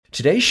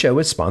Today's show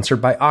is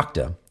sponsored by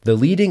Okta, the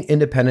leading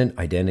independent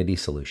identity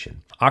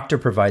solution. Okta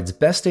provides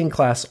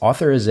best-in-class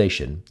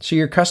authorization so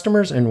your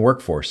customers and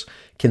workforce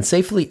can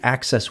safely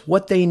access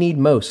what they need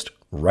most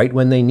right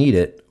when they need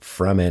it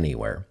from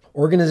anywhere.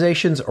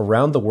 Organizations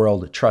around the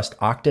world trust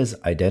Okta's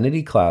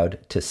Identity Cloud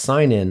to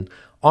sign in,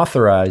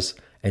 authorize,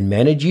 and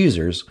manage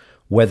users,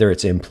 whether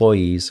it's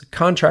employees,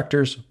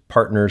 contractors,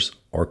 partners,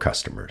 or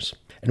customers.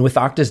 And with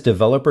Okta's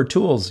developer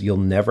tools, you'll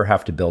never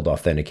have to build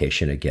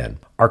authentication again.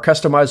 Our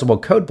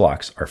customizable code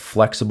blocks are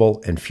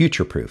flexible and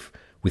future-proof,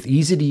 with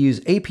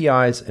easy-to-use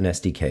APIs and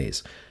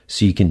SDKs,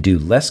 so you can do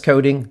less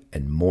coding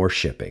and more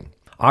shipping.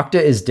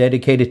 Okta is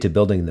dedicated to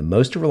building the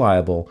most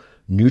reliable,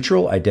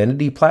 neutral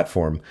identity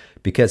platform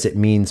because it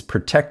means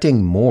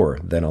protecting more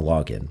than a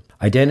login.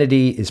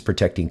 Identity is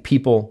protecting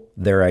people,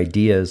 their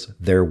ideas,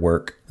 their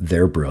work,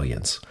 their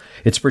brilliance.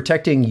 It's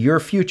protecting your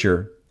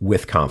future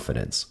with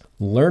confidence.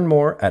 Learn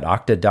more at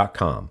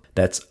okta.com.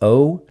 That's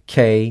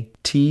OKTA.com.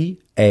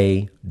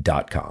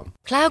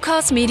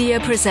 Cloudcast Media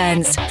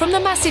presents from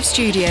the massive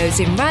studios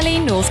in Raleigh,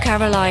 North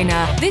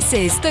Carolina. This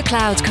is the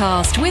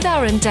Cloudcast with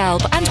Aaron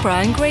Delp and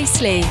Brian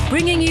Gracely,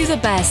 bringing you the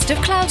best of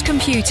cloud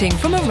computing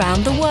from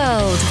around the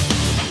world.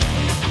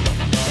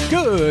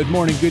 Good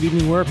morning, good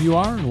evening, wherever you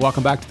are, and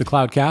welcome back to the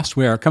Cloudcast.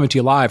 We are coming to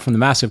you live from the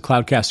massive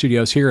Cloudcast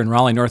studios here in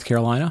Raleigh, North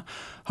Carolina.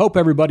 Hope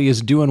everybody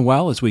is doing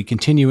well as we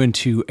continue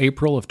into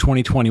April of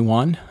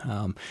 2021.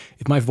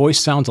 If my voice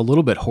sounds a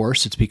little bit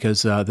hoarse, it's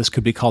because this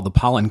could be called the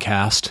pollen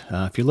cast.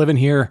 If you're living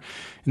here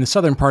in the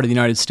southern part of the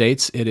United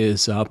States, it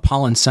is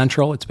pollen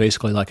central. It's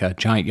basically like a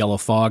giant yellow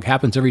fog.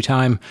 Happens every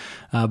time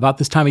about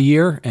this time of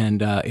year,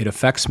 and it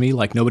affects me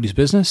like nobody's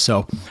business.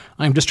 So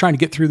I'm just trying to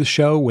get through the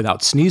show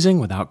without sneezing,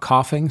 without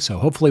coughing. So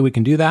hopefully we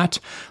can do that.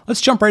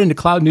 Let's jump right into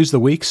Cloud News of the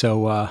Week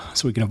so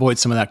we can avoid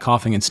some of that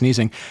coughing and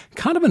sneezing.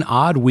 Kind of an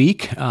odd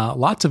week.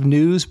 Lots of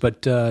news,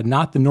 but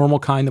not the normal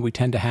kind that we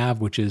tend to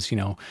have, which is,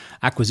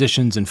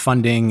 acquisitions and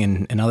funding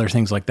and other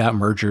things like that,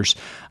 mergers.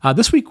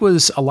 This week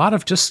was a lot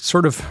of just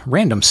sort of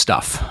random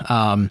stuff.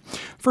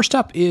 First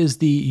up is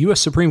the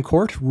U.S. Supreme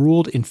Court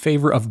ruled in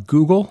favor of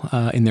Google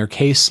in their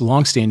case,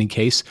 longstanding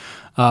case,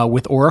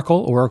 with Oracle.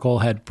 Oracle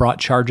had brought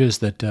charges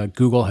that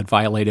Google had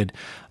violated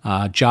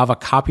Java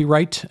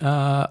copyright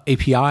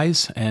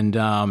APIs, and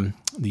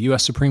the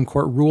U.S. Supreme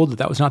Court ruled that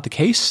that was not the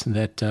case,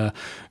 that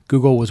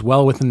Google was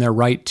well within their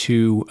right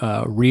to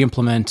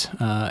re-implement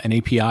an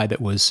API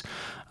that was,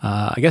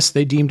 I guess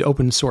they deemed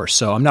open source.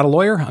 So I'm not a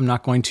lawyer. I'm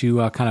not going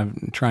to kind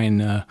of try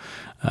and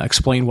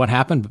explain what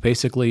happened, but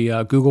basically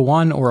Google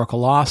won, Oracle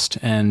lost,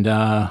 and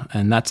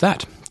that's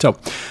that. So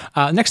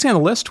next thing on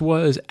the list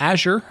was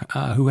Azure,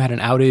 who had an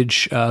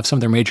outage of some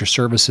of their major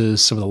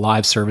services, some of the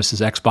live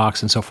services,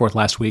 Xbox and so forth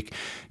last week,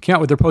 came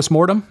out with their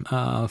postmortem.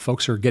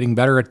 Folks are getting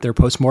better at their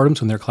postmortems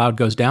when their cloud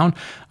goes down.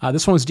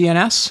 This one was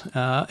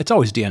DNS. It's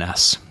always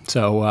DNS.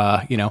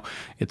 So,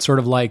 it's sort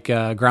of like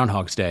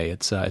Groundhog's Day.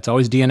 It's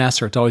always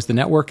DNS or it's always the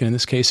network, and in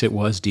this case, it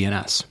was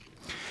DNS.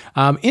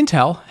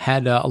 Intel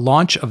had a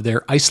launch of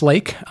their Ice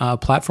Lake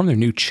platform, their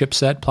new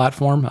chipset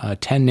platform,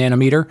 10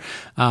 nanometer,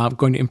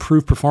 going to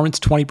improve performance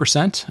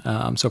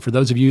 20%. So for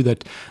those of you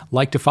that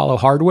like to follow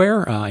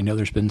hardware, I know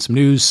there's been some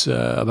news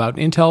about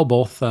Intel,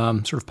 both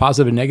sort of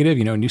positive and negative,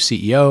 new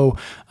CEO,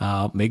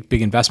 make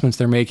big investments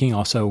they're making.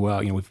 Also,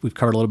 we've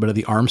covered a little bit of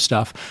the ARM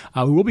stuff.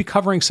 We will be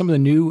covering some of the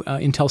new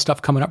Intel stuff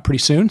coming up pretty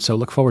soon, so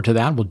look forward to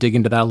that. We'll dig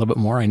into that a little bit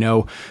more. I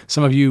know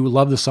some of you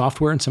love the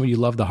software and some of you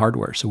love the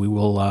hardware, so we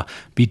will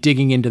be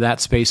digging into that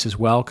space as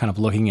well, kind of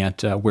looking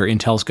at where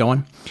Intel's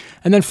going.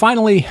 And then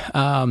finally,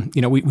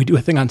 we do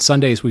a thing on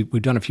Sundays we've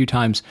done a few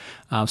times,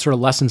 sort of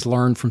lessons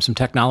learned from some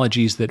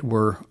technologies that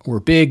were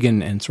big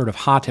and sort of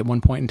hot at one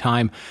point in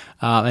time,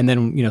 and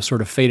then sort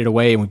of faded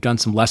away, and we've done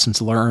some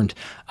lessons learned.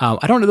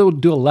 I don't know that we'll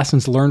do a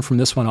lessons learned from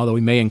this one, although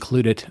we may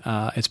include it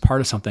as part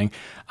of something.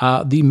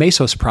 The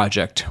Mesos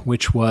project,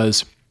 which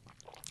was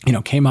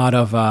came out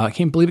of, I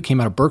can't believe it came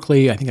out of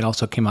Berkeley. I think it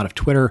also came out of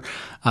Twitter.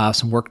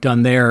 Some work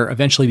done there.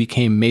 Eventually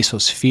became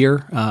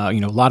Mesosphere. A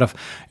lot of,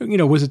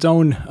 was its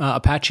own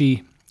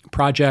Apache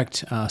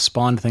project,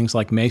 spawned things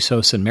like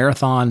Mesos and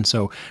Marathon.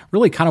 So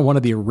really kind of one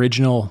of the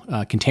original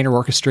container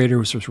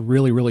orchestrators, was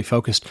really, really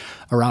focused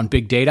around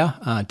big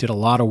data, did a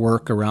lot of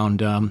work around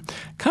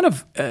kind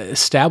of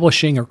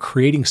establishing or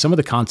creating some of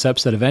the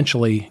concepts that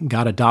eventually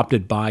got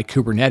adopted by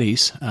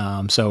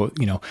Kubernetes. So,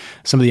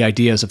 some of the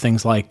ideas of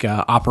things like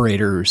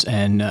operators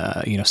and,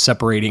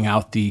 separating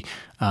out the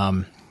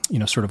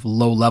sort of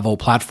low-level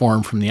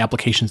platform from the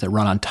applications that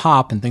run on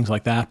top and things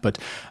like that. But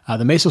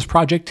the Mesos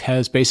project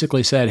has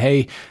basically said,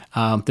 hey,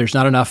 there's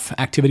not enough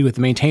activity with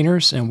the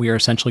maintainers, and we are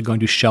essentially going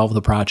to shelve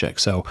the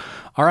project. So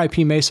RIP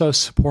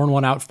Mesos, pouring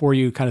one out for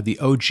you, kind of the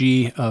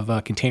OG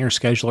of container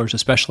schedulers,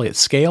 especially at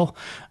scale.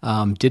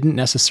 Didn't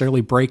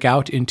necessarily break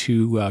out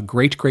into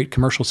great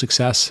commercial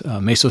success.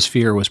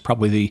 Mesosphere was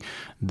probably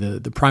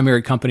the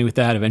primary company with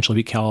that,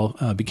 eventually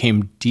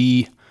became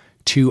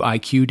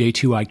 2IQ, day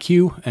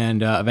 2IQ,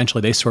 and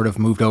eventually they sort of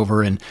moved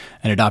over and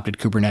adopted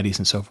Kubernetes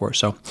and so forth.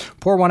 So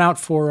pour one out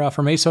for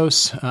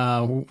Mesos.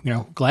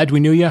 Glad we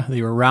knew you.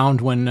 You were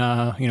around when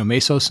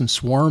Mesos and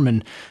Swarm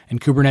and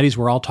Kubernetes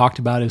were all talked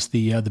about as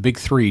the big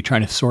three,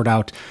 trying to sort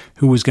out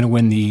who was going to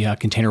win the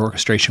container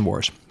orchestration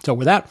wars. So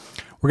with that,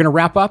 we're going to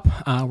wrap up.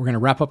 We're going to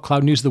wrap up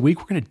Cloud News of the Week.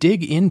 We're going to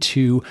dig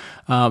into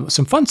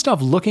some fun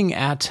stuff, looking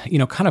at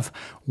kind of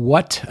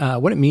what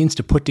it means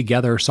to put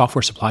together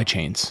software supply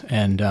chains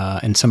and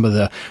some of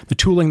the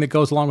tooling that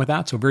goes along with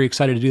that. So very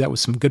excited to do that with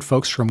some good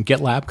folks from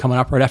GitLab coming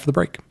up right after the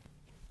break.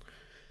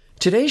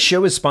 Today's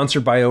show is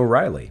sponsored by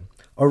O'Reilly.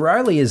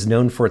 O'Reilly is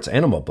known for its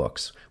animal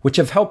books, which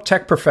have helped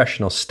tech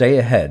professionals stay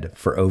ahead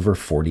for over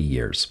 40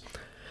 years.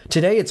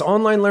 Today, its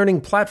online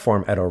learning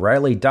platform at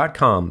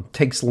O'Reilly.com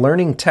takes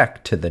learning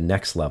tech to the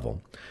next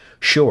level.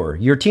 Sure,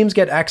 your teams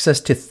get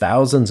access to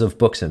thousands of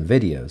books and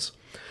videos,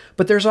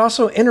 but there's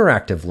also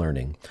interactive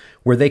learning,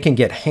 where they can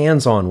get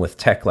hands-on with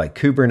tech like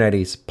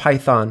Kubernetes,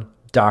 Python,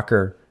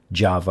 Docker,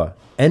 Java,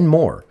 and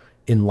more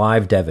in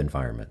live dev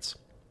environments.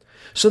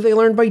 So they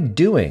learn by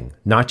doing,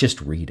 not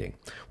just reading.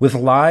 With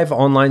live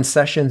online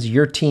sessions,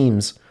 your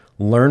teams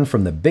learn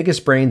from the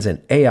biggest brains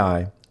in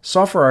AI,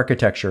 software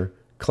architecture,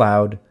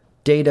 cloud,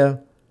 data,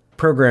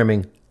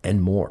 programming,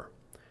 and more.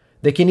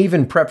 They can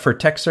even prep for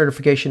tech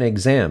certification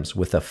exams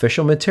with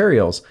official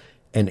materials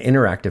and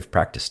interactive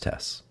practice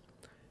tests.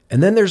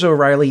 And then there's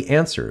O'Reilly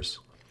Answers.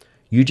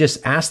 You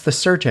just ask the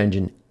search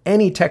engine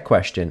any tech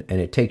question, and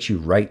it takes you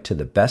right to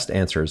the best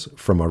answers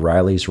from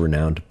O'Reilly's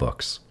renowned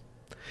books.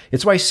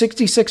 It's why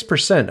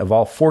 66% of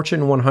all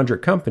Fortune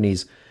 100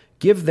 companies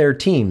give their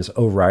teams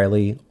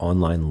O'Reilly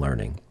Online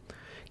Learning.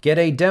 Get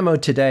a demo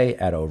today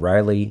at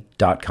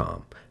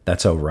O'Reilly.com.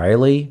 That's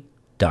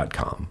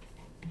O'Reilly.com.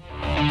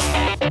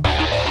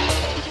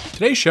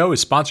 Today's show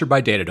is sponsored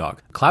by Datadog,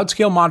 a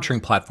cloud-scale monitoring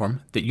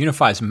platform that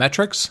unifies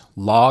metrics,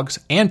 logs,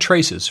 and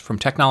traces from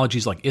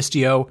technologies like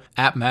Istio,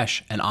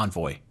 AppMesh, and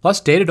Envoy.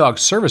 Plus,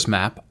 Datadog's Service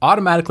Map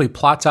automatically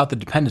plots out the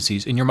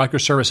dependencies in your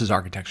microservices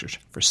architectures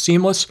for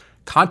seamless,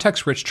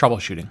 context-rich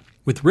troubleshooting.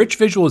 With rich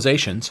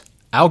visualizations,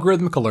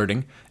 algorithmic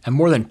alerting, and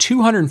more than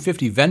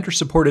 250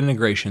 vendor-supported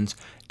integrations,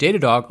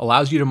 Datadog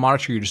allows you to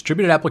monitor your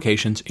distributed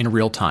applications in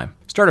real time.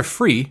 Start a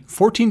free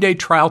 14-day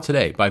trial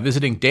today by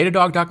visiting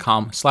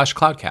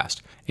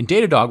datadog.com/cloudcast, and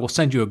Datadog will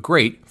send you a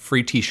great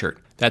free t-shirt.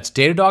 That's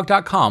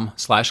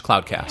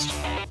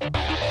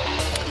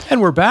datadog.com/cloudcast.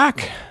 And we're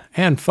back.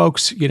 And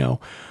folks,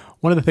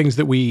 one of the things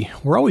that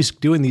we're always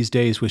doing these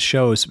days with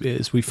shows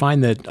is we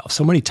find that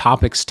so many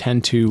topics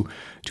tend to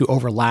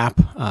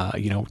overlap.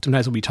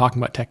 Sometimes we'll be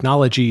talking about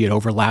technology. It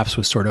overlaps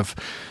with sort of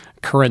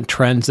current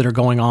trends that are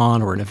going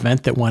on or an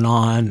event that went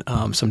on.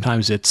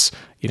 Sometimes it's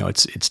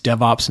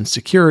DevOps and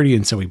security.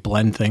 And so we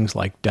blend things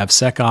like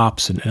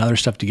DevSecOps and other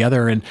stuff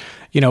together. And,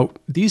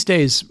 these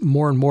days,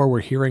 more and more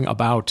we're hearing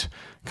about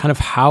kind of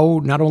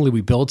how not only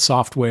we build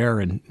software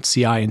and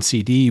CI and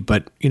CD,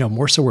 but,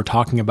 more so we're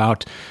talking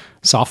about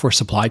software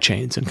supply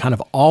chains and kind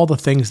of all the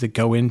things that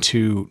go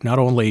into not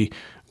only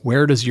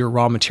where does your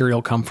raw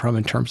material come from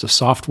in terms of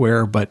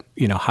software, but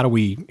how do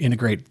we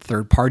integrate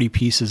third-party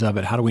pieces of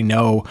it? How do we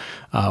know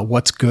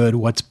what's good,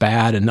 what's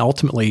bad, and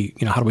ultimately,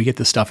 how do we get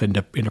this stuff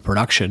into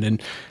production?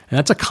 And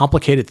that's a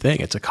complicated thing.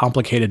 It's a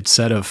complicated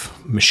set of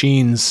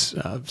machines,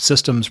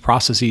 systems,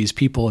 processes,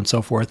 people, and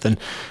so forth. And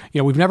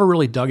we've never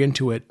really dug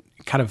into it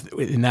kind of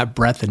in that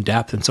breadth and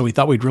depth. And so we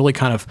thought we'd really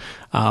kind of,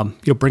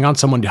 bring on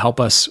someone to help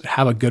us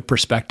have a good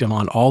perspective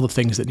on all the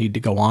things that need to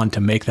go on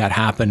to make that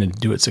happen and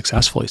do it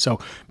successfully. So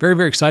very,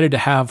 very excited to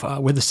have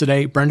with us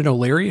today, Brendan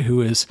O'Leary,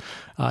 who is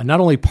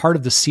not only part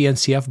of the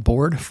CNCF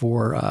board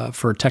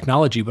for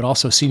technology, but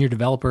also senior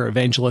developer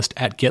evangelist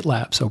at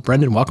GitLab. So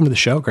Brendan, welcome to the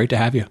show. Great to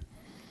have you.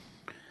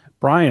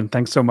 Brian,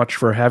 thanks so much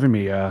for having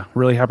me.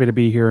 Really happy to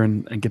be here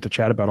and get to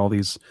chat about all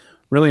these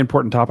really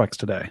important topics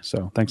today.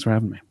 So thanks for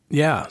having me.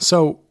 Yeah.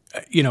 So,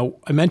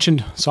 I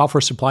mentioned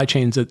software supply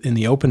chains in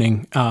the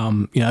opening.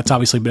 That's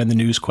obviously been in the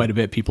news quite a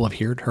bit. People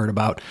have heard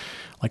about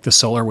like the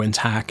SolarWinds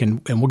hack,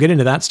 and we'll get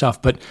into that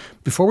stuff. But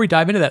before we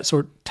dive into that,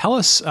 tell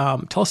us a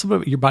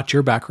bit about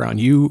your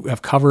background. You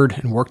have covered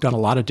and worked on a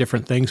lot of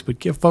different things, but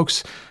give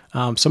folks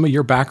some of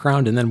your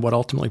background and then what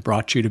ultimately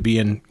brought you to be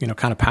in,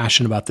 kind of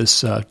passionate about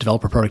this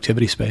developer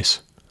productivity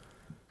space.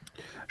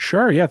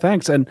 Sure. Yeah.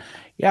 Thanks. And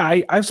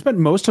yeah, I've spent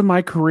most of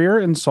my career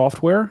in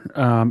software.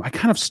 I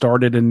kind of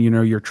started in,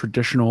 your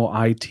traditional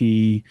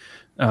IT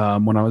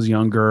when I was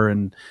younger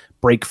and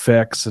break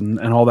fix and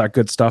all that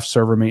good stuff,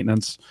 server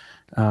maintenance.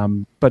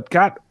 But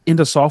got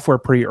into software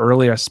pretty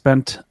early. I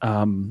spent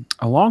a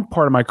long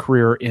part of my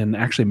career in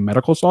actually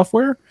medical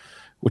software,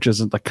 which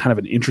is like kind of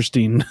an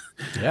interesting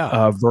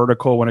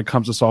vertical when it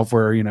comes to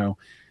software. You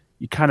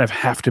kind of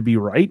have to be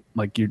right.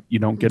 Like you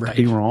don't get to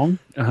be wrong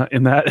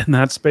in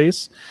that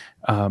space.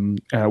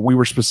 We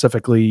were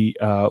specifically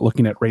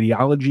looking at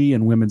radiology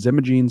and women's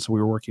imaging. So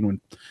we were working with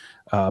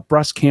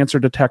breast cancer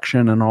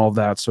detection and all of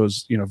that. So it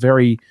was,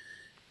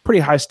 pretty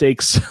high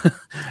stakes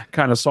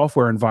kind of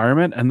software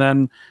environment. And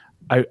then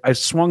I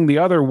swung the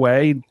other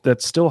way.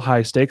 That's still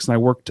high stakes, and I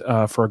worked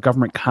for a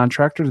government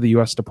contractor to the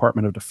U.S.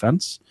 Department of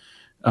Defense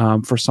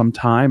for some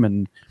time,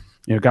 and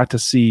got to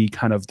see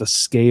kind of the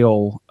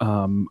scale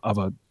of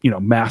a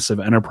massive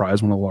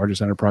enterprise, one of the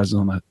largest enterprises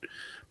on the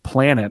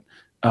planet,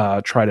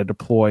 try to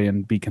deploy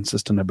and be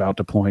consistent about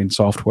deploying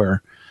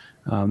software.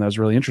 That was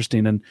really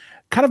interesting, and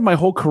kind of my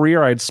whole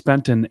career I'd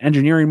spent in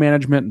engineering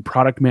management and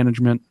product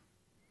management,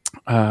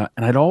 and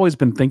I'd always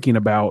been thinking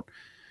about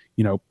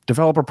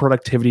developer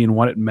productivity and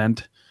what it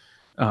meant.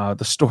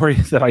 The story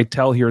that I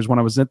tell here is when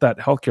I was at that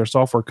healthcare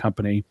software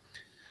company,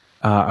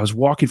 I was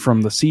walking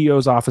from the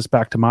CEO's office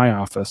back to my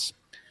office,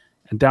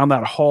 and down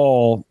that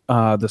hall,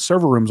 the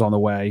server room's on the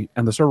way,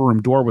 and the server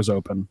room door was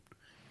open,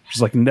 which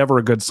is like never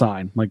a good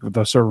sign. Like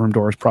the server room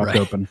door is propped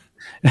open.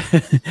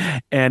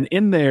 And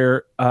in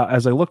there,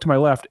 as I look to my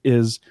left,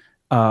 is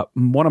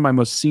one of my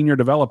most senior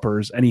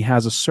developers, and he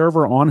has a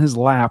server on his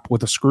lap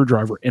with a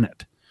screwdriver in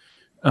it.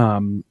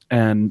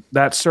 And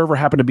that server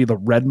happened to be the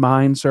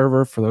Redmine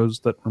server, for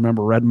those that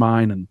remember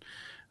Redmine. And,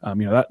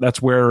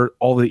 that's where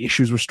all the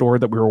issues were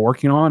stored that we were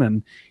working on.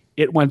 And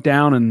it went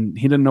down and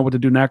he didn't know what to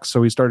do next.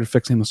 So he started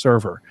fixing the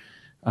server.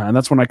 And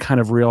that's when I kind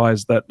of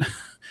realized that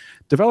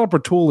developer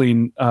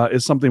tooling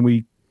is something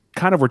we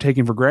kind of were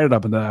taking for granted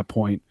up until that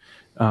point.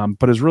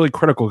 But is really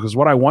critical, because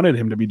what I wanted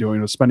him to be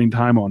doing was spending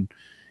time on,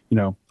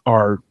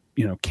 our,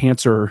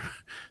 cancer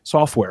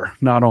software,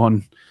 not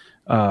on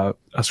a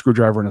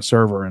screwdriver and a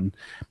server. And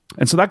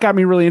so that got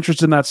me really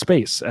interested in that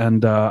space.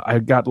 And I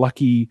got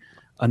lucky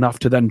enough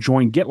to then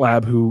join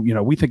GitLab, who,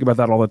 we think about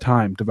that all the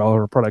time,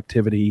 developer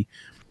productivity,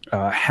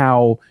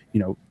 how,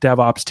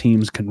 DevOps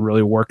teams can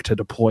really work to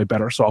deploy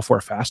better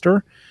software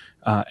faster.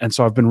 And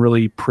so I've been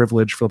really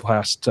privileged for the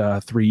past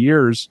 3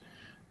 years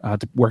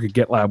to work at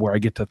GitLab, where I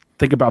get to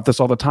think about this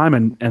all the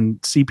time and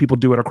see people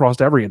do it across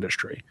every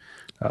industry.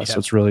 So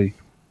it's really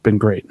been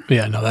great.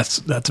 Yeah, no, that's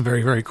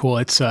very, very cool.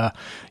 It's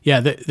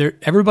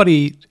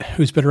everybody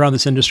who's been around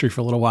this industry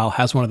for a little while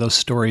has one of those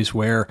stories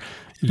where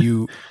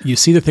you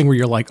see the thing where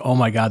you're like, oh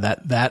my God,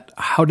 that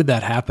how did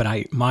that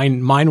happen?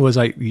 Mine was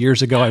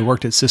years ago. I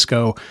worked at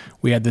Cisco.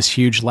 We had this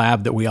huge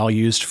lab that we all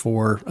used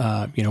for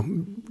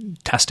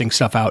testing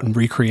stuff out and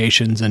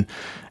recreations. And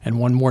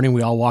one morning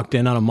we all walked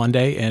in on a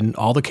Monday and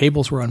all the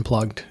cables were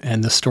unplugged.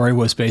 And the story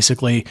was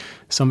basically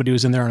somebody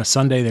was in there on a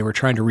Sunday. They were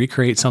trying to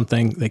recreate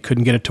something. They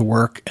couldn't get it to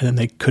work. And then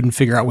they couldn't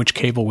figure out which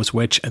cable was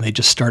which. And they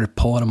just started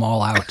pulling them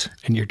all out.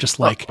 And you're just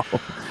like,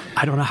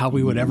 I don't know how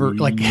we would ever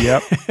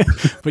Yep.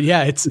 But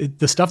yeah, it's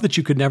the stuff that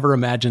you could never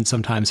imagine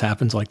sometimes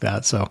happens like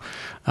that. So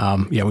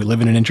we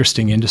live in an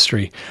interesting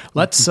industry.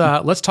 Let's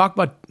talk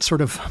about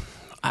sort of,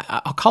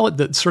 I'll call it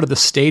the sort of the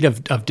state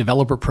of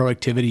developer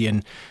productivity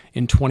in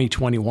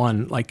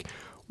 2021. Like,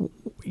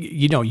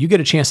 you get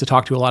a chance to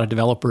talk to a lot of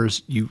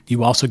developers.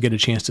 You also get a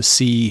chance to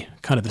see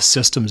kind of the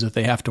systems that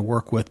they have to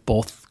work with,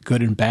 both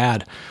good and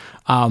bad.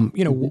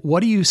 What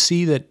do you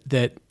see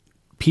that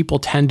people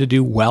tend to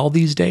do well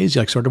these days?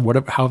 Like sort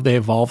of how have they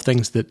evolved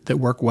things that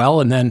work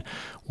well? And then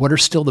what are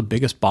still the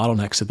biggest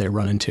bottlenecks that they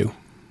run into?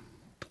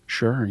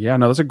 Sure. Yeah,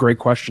 no, that's a great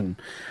question.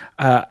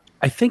 I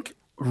think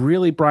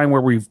really, Brian,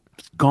 where we've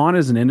gone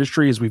as an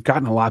industry is we've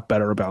gotten a lot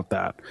better about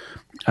that.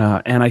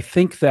 And I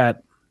think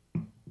that,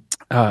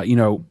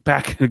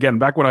 back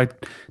when I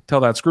tell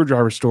that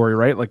screwdriver story,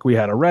 right? Like we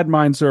had a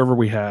Redmine server,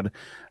 we had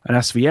an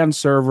SVN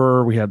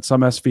server, we had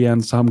some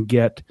SVN, some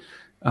Git,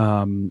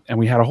 and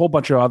we had a whole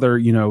bunch of other,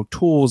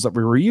 tools that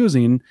we were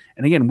using.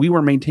 And again, we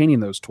were maintaining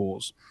those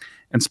tools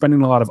and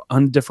spending a lot of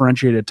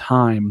undifferentiated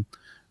time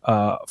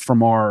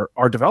from our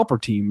developer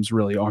teams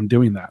really on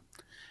doing that.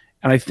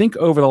 And I think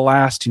over the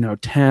last,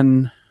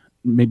 10,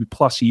 maybe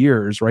plus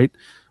years, right,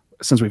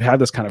 since we've had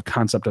this kind of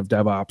concept of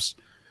DevOps,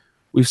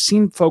 we've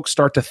seen folks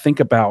start to think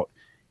about,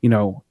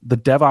 the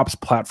DevOps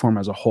platform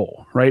as a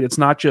whole, right? It's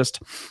not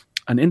just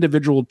an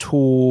individual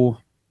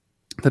tool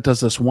that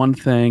does this one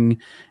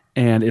thing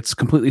and it's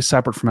completely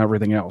separate from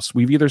everything else.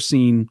 We've either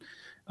seen,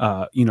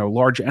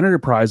 large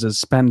enterprises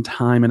spend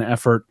time and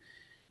effort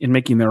in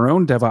making their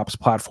own DevOps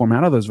platform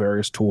out of those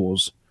various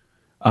tools.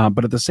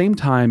 But at the same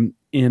time,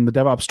 in the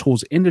DevOps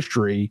tools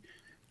industry,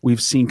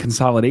 we've seen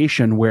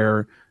consolidation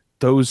where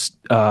those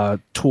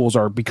tools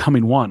are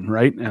becoming one,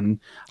 right? And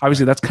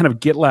obviously that's kind of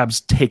GitLab's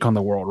take on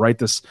the world, right?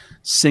 This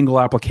single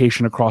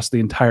application across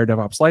the entire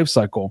DevOps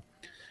lifecycle.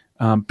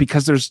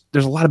 Because there's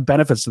a lot of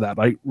benefits to that.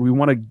 Like we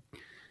want to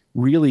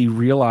really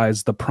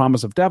realize the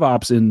promise of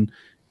DevOps in,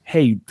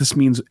 hey, this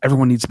means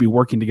everyone needs to be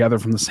working together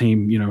from the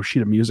same,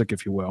 sheet of music,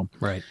 if you will.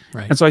 Right.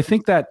 And so I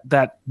think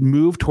that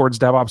move towards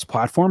DevOps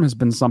platform has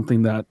been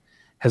something that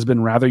has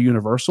been rather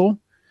universal.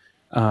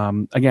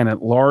 Again,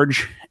 at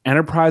large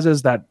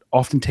enterprises, that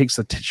often takes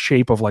the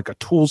shape of like a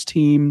tools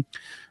team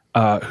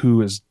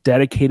who is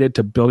dedicated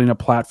to building a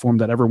platform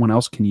that everyone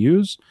else can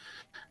use.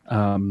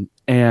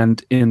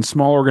 And in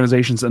small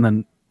organizations, and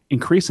then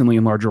increasingly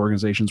in larger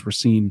organizations, we're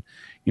seeing,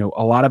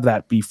 a lot of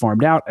that be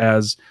farmed out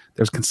as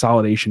there's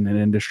consolidation in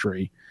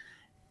industry.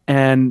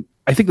 And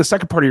I think the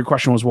second part of your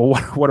question was, well,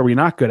 what are we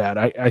not good at?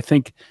 I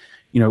think,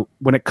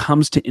 when it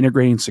comes to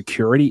integrating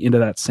security into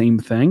that same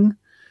thing,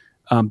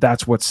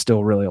 That's what's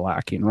still really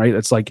lacking, right?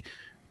 It's like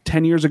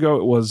 10 years ago,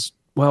 it was,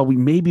 well,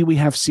 maybe we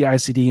have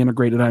CI/CD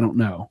integrated. I don't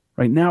know.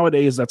 Right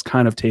nowadays, that's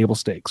kind of table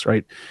stakes,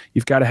 right?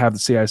 You've got to have the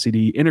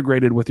CI/CD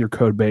integrated with your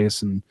code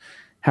base and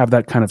have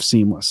that kind of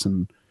seamless.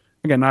 And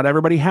again, not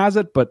everybody has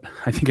it, but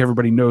I think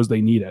everybody knows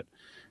they need it.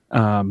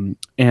 And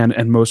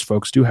most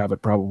folks do have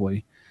it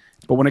probably.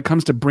 But when it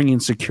comes to bringing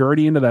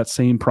security into that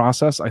same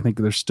process, I think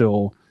there's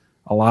still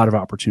a lot of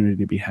opportunity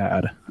to be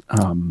had.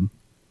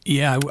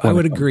 Yeah, I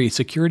would agree.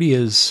 Security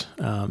is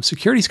kind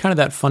of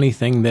that funny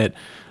thing that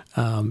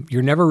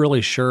you're never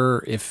really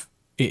sure if,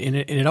 and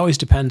it always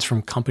depends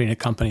from company to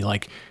company.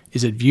 Like,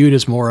 is it viewed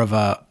as more of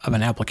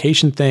an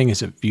application thing?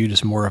 Is it viewed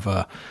as more of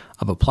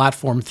a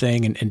platform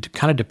thing? And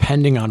kind of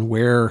depending on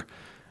where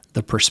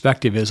the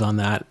perspective is on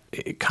that,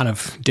 it kind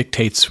of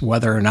dictates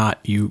whether or not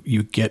you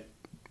get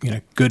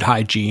good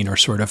hygiene or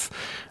sort of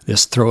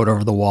this throw it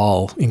over the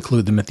wall,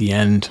 include them at the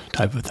end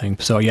type of thing.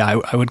 So yeah,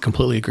 I would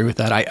completely agree with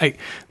that.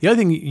 The other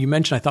thing you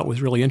mentioned I thought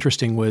was really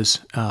interesting was,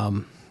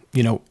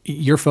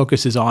 your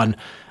focus is on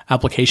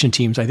application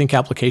teams. I think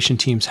application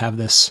teams have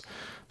this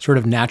sort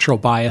of natural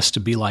bias to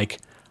be like,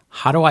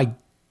 how do I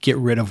get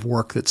rid of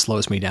work that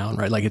slows me down,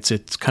 right? Like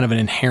it's kind of an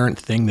inherent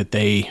thing that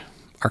they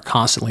are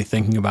constantly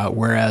thinking about.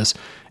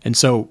 And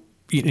so,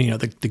 the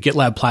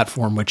GitLab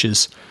platform, which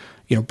is,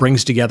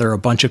 brings together a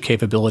bunch of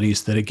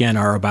capabilities that again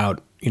are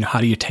about,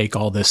 how do you take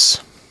all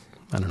this,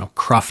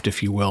 cruft,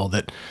 if you will,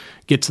 that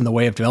gets in the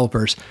way of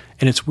developers.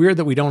 And it's weird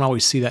that we don't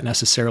always see that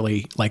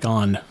necessarily like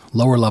on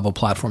lower level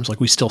platforms. Like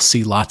we still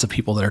see lots of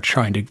people that are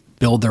trying to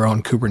build their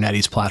own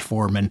Kubernetes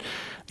platform, and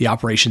the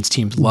operations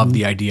teams love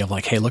the idea of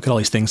like, hey, look at all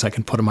these things I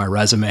can put on my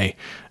resume.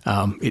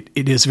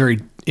 It is very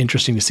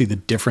interesting to see the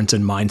difference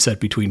in mindset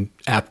between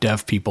app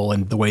dev people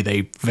and the way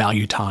they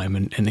value time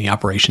and the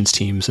operations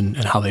teams and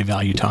how they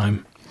value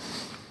time.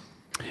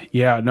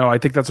 Yeah, no, I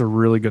think that's a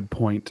really good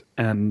point.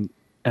 And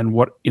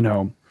what,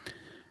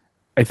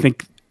 I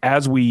think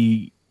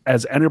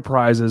as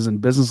enterprises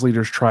and business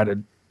leaders try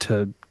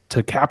to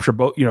capture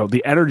both,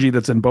 the energy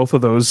that's in both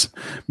of those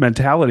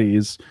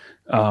mentalities,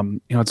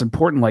 it's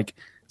important. Like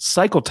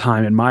cycle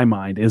time in my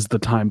mind is the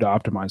time to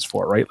optimize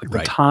for, right? Like the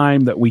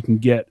time that we can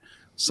get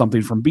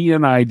something from being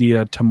an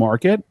idea to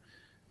market.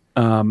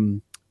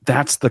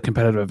 That's the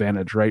competitive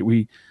advantage, right?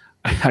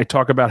 I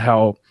talk about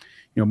how,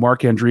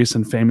 Mark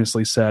Andreessen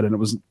famously said, and it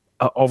was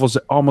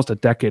almost a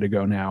decade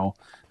ago now,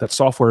 that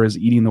software is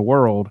eating the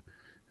world.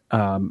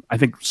 I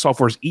think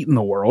software's eaten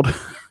the world,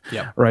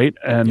 right?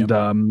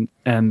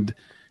 And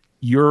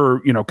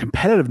your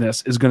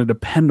competitiveness is going to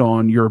depend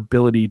on your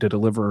ability to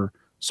deliver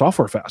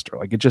software faster.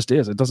 Like it just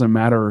is. It doesn't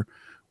matter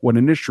what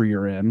industry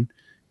you're in.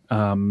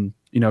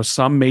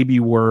 Some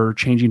maybe were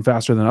changing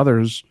faster than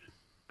others.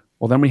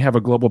 Well, then we have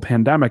a global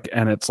pandemic,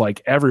 and it's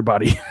like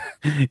everybody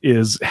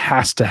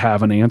has to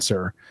have an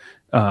answer.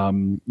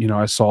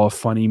 I saw a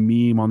funny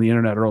meme on the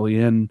internet early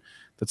in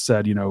that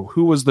said,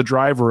 who was the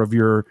driver of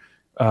your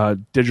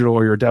digital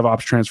or your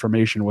DevOps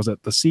transformation? Was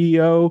it the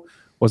CEO?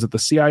 Was it the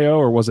CIO?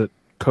 Or was it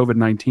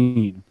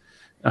COVID-19?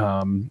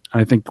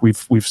 I think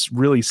we've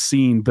really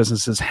seen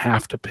businesses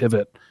have to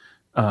pivot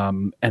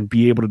and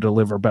be able to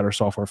deliver better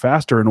software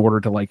faster in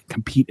order to like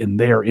compete in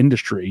their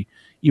industry,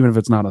 even if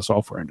it's not a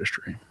software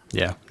industry.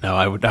 Yeah, no,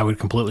 I would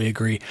completely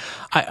agree.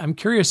 I'm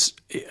curious,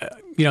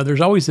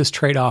 there's always this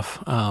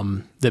trade-off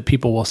that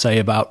people will say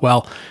about,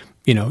 well,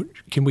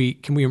 can we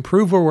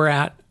improve where we're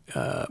at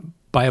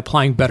by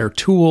applying better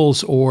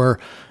tools, or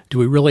do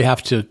we really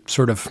have to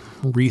sort of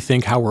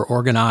rethink how we're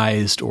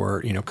organized,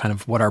 or kind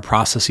of what our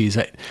processes?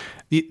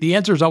 The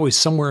answer is always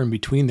somewhere in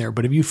between there.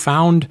 But have you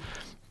found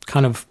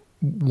kind of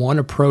one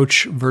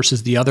approach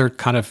versus the other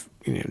kind of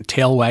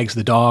tail wags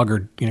the dog,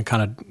 or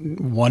kind of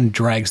one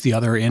drags the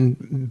other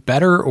in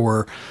better,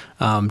 or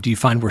do you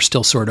find we're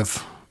still sort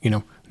of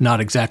not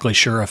exactly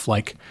sure if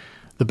like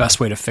the best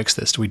way to fix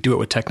this? Do we do it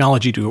with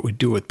technology? Do we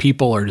do it with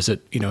people, or is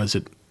it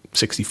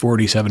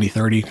 60-40,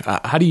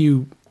 70-30? How do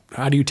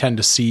you tend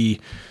to see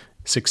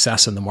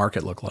success in the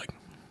market look like?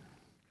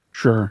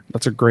 Sure,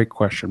 that's a great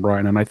question,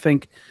 Brian. And I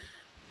think,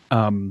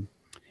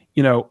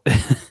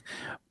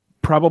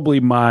 probably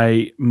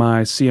my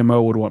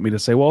CMO would want me to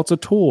say, well, it's a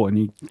tool, and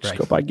you just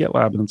go buy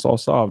GitLab and it's all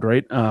solved,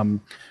 right?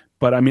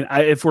 But I mean,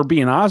 if we're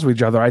being honest with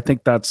each other, I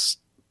think that's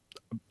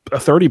a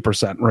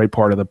 30% right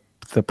part of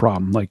the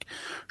problem. Like,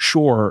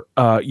 sure,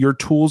 your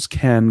tools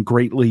can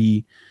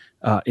greatly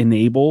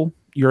enable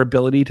your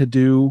ability to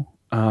do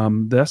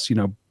this,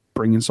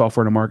 bringing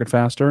software to market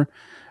faster.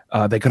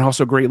 They can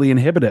also greatly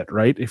inhibit it,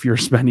 right? If you're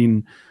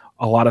spending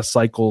a lot of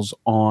cycles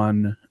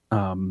on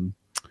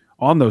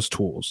those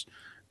tools.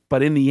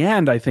 But in the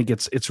end, I think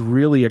it's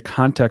really a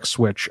context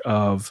switch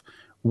of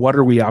what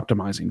are we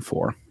optimizing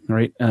for,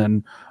 right?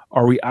 And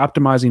are we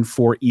optimizing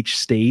for each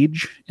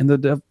stage in the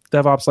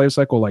DevOps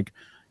lifecycle? Like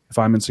if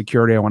I'm in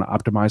security, I want to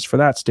optimize for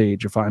that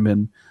stage. If I'm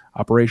in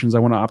operations, I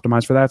want to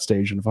optimize for that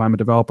stage. And if I'm a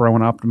developer, I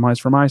want to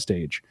optimize for my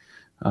stage,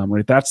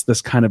 right? That's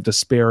this kind of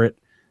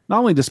not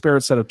only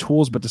disparate set of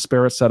tools, but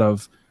disparate set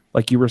of,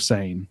 like you were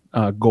saying,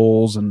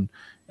 goals and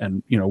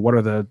what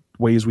are the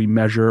ways we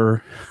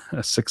measure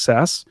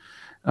success.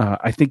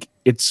 I think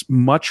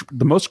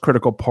the most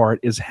critical part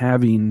is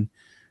having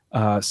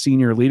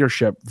senior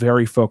leadership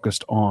very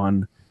focused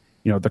on,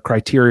 the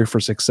criteria for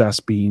success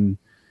being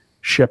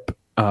ship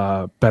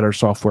better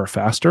software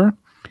faster.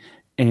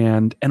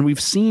 And we've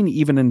seen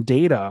even in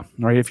data,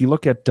 right? If you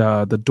look at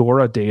the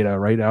DORA data,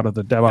 right, out of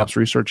the DevOps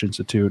Research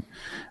Institute,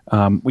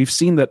 we've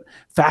seen that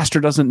faster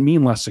doesn't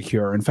mean less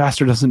secure, and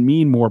faster doesn't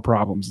mean more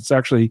problems. It's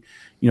actually,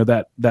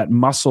 that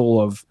muscle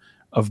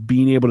of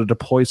being able to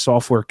deploy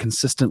software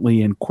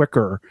consistently and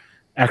quicker.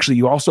 Actually,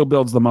 you also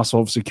builds the muscle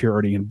of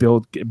security and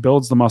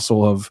builds the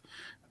muscle of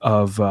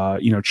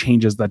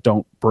changes that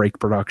don't break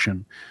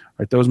production.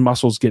 Right? Those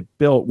muscles get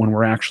built when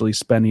we're actually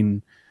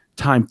spending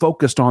time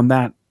focused on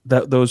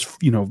those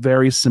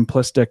very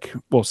simplistic,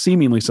 well,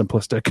 seemingly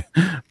simplistic,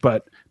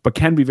 but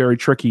can be very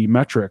tricky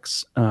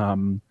metrics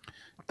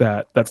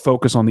that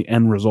focus on the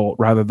end result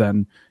rather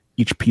than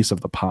each piece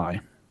of the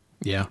pie.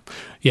 Yeah.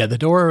 The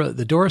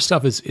DORA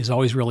stuff is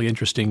always really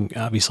interesting.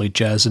 Obviously,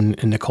 Jez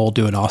and Nicole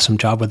do an awesome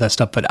job with that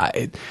stuff, but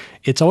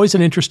it's always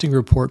an interesting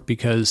report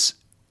because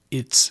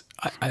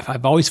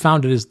I've always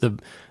found it is the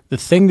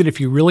thing that if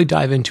you really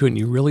dive into it and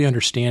you really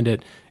understand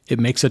it, it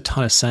makes a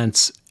ton of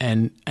sense.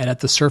 And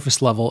at the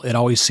surface level, it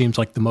always seems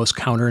like the most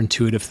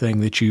counterintuitive thing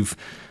that you've,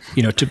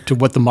 to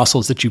what the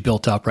muscles that you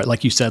built up, right?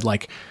 Like you said,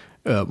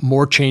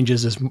 more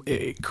changes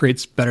it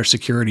creates better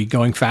security.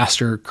 Going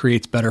faster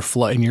creates better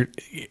flow. And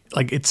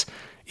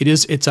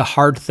it's a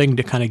hard thing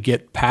to kind of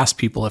get past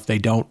people if they're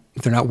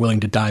not willing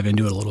to dive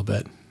into it a little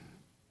bit.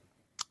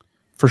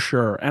 For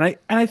sure. And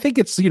I think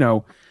it's,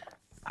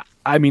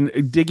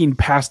 digging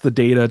past the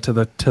data to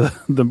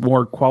the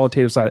more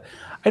qualitative side,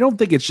 I don't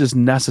think it's just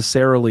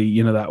necessarily,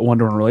 that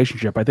one-to-one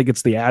relationship. I think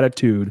it's the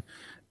attitude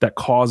that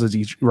causes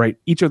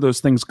each of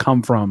those things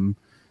come from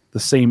the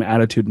same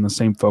attitude and the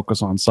same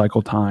focus on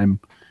cycle time,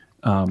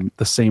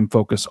 the same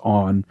focus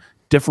on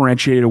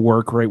differentiated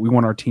work, right? We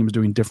want our teams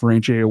doing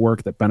differentiated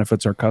work that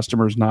benefits our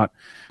customers, not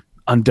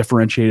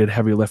undifferentiated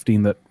heavy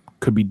lifting that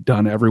could be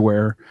done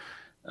everywhere.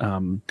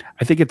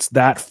 I think it's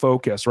that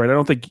focus, right? I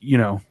don't think,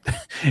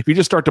 if you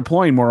just start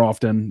deploying more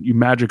often, you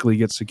magically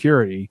get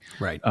security.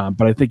 Right.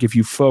 But I think if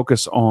you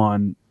focus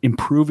on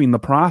improving the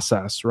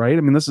process, right?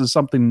 I mean, this is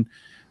something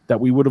that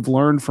we would have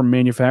learned from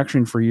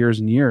manufacturing for years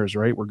and years,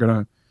 right? We're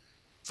going to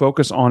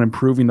focus on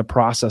improving the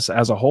process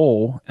as a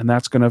whole, and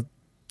that's going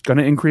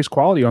to increase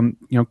quality on,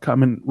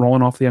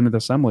 rolling off the end of the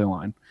assembly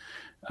line.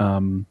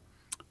 And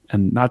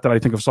not that I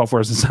think of software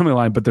as an assembly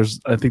line, but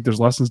I think there's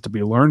lessons to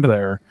be learned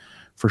there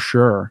for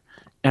sure.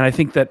 And I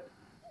think that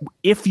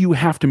if you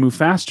have to move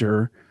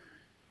faster,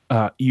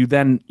 you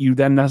then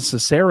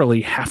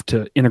necessarily have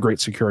to integrate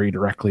security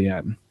directly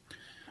in,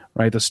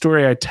 right? The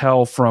story I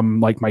tell from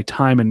my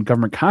time in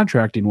government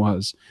contracting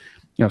was,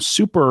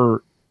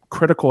 super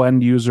critical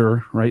end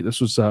user, right? This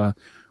was, we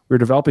were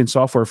developing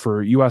software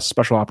for U.S.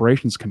 Special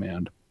Operations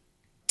Command,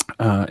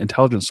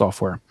 intelligence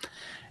software.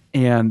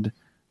 And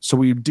so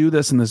we do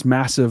this in this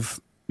massive,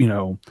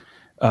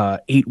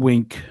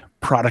 8-week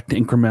product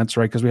increments,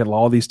 right? Because we had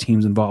all these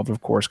teams involved, of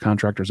course,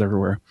 contractors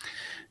everywhere.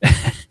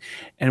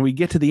 And we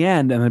get to the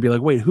end and they'd be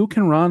like, wait, who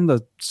can run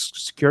the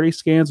security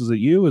scans? Is it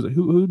you? Is it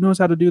who knows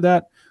how to do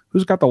that?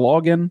 Who's got the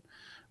login?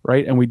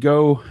 Right? And we'd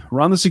go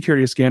run the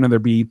security scan and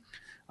there'd be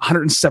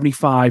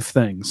 175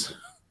 things.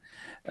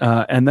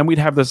 And then we'd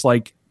have this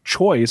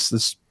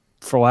choice,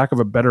 for lack of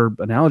a better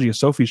analogy, a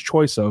Sophie's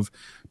choice of,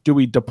 do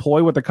we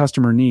deploy what the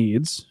customer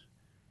needs,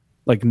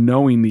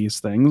 knowing these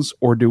things,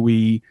 or do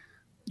we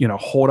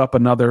hold up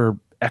another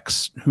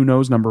X, who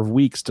knows, number of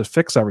weeks to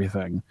fix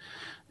everything.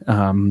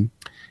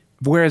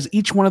 Whereas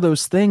each one of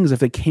those things,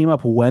 if it came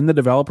up when the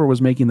developer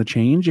was making the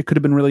change, it could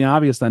have been really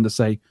obvious then to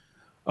say,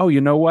 oh,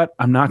 you know what?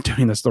 I'm not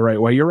doing this the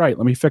right way. You're right.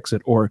 Let me fix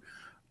it. Or,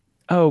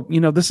 oh,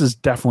 this is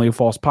definitely a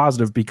false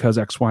positive because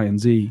X, Y, and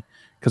Z,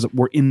 because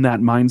we're in that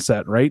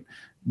mindset, right?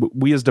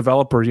 We as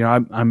developers,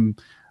 I'm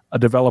a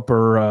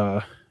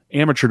developer,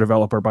 amateur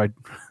developer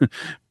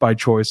by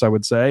choice, I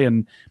would say.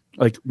 And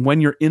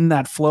when you're in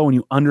that flow and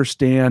you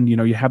understand,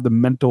 you have the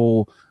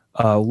mental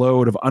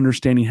load of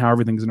understanding how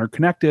everything's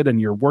interconnected and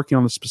you're working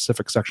on the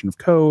specific section of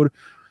code,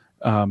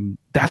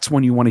 that's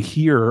when you want to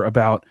hear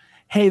about,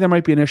 hey, there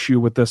might be an issue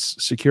with this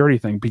security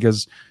thing,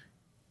 because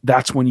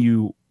that's when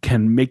you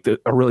can make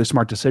a really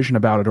smart decision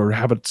about it or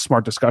have a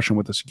smart discussion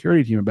with the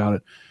security team about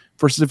it.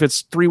 Versus if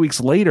it's 3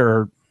 weeks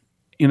later,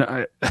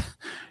 the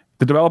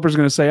developer's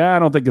going to say, I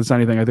don't think it's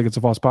anything. I think it's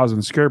a false positive.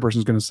 And the security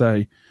person's going to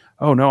say,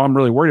 oh, no, I'm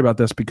really worried about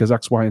this because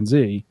X, Y, and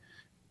Z.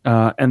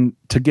 And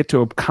to get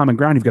to a common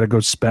ground, you've got to go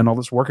spend all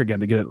this work again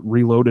to get it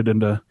reloaded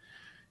into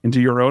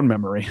your own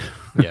memory.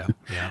 Yeah.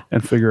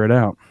 And figure it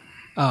out.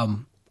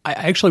 I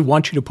actually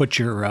want you to put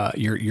your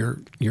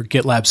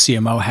GitLab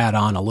CMO hat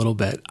on a little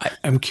bit.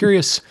 I'm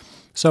curious.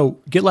 So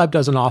GitLab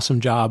does an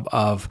awesome job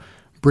of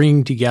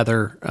bringing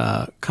together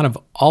kind of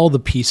all the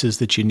pieces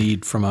that you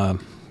need from a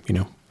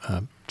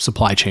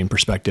supply chain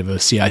perspective, a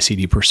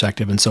CI/CD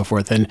perspective, and so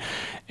forth.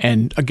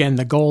 And again,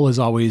 the goal is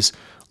always,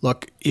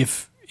 look,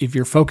 if if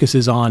your focus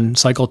is on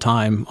cycle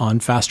time, on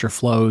faster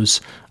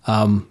flows,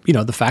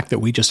 the fact that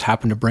we just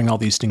happen to bring all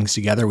these things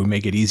together, we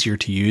make it easier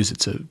to use.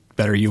 It's a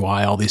better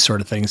UI. All these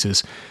sort of things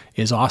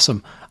is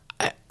awesome.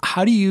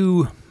 How do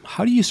you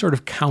sort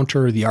of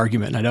counter the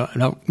argument? And I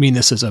don't mean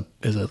this as a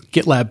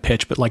GitLab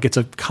pitch, but like it's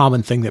a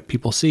common thing that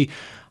people see.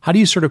 How do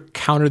you sort of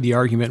counter the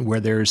argument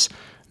where there's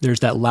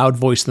that loud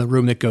voice in the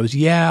room that goes,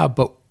 yeah,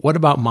 but what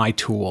about my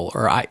tool?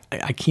 Or I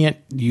can't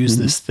use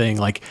this thing.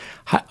 Like,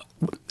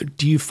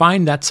 do you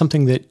find that's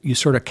something that you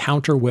sort of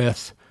counter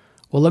with,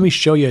 well, let me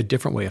show you a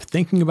different way of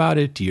thinking about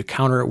it? Do you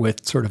counter it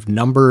with sort of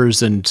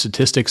numbers and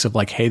statistics of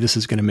like, hey, this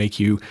is going to make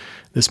you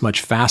this much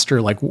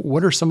faster? Like,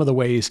 what are some of the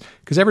ways?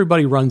 Because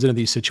everybody runs into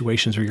these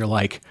situations where you're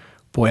like,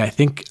 boy, I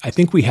think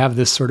we have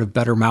this sort of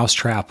better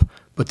mousetrap,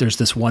 but there's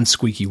this one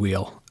squeaky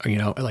wheel.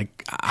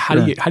 Like how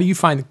do you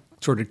find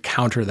sort of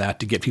counter that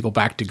to get people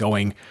back to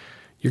going,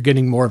 you're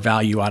getting more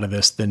value out of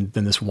this than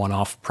this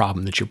one-off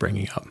problem that you're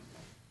bringing up?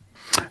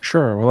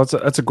 Sure. Well,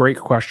 that's a great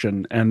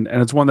question. And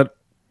it's one that,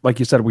 like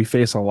you said, we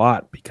face a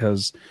lot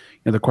because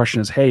the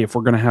question is, hey, if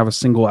we're going to have a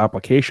single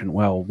application,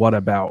 well, what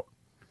about,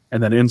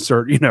 and then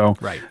insert,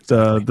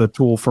 the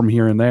tool from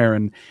here and there.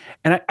 And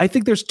I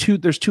think there's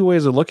two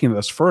ways of looking at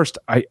this. First,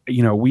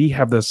 we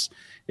have this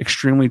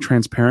extremely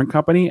transparent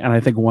company. And I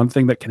think one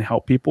thing that can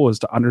help people is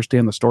to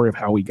understand the story of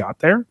how we got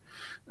there.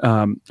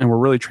 And we're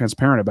really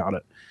transparent about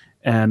it.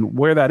 And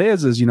where that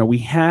is, we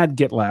had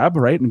GitLab,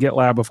 right? And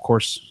GitLab, of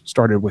course,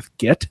 started with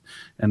Git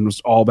and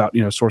was all about,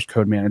 source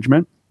code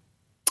management.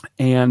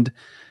 And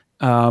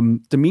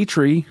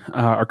Dimitri,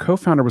 our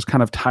co-founder, was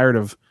kind of tired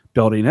of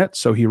building it.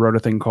 So he wrote a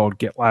thing called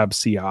GitLab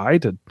CI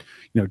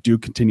to, do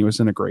continuous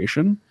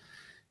integration.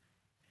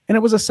 And it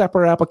was a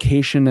separate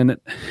application and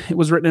it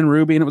was written in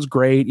Ruby and it was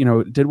great.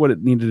 It did what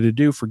it needed to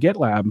do for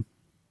GitLab.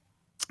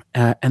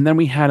 And then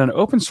we had an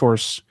open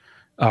source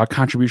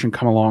contribution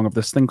come along of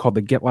this thing called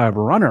the GitLab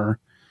runner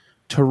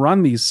to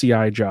run these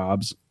CI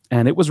jobs.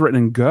 And it was written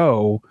in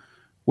Go,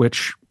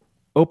 which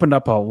opened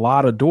up a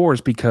lot of doors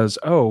because,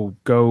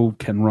 Go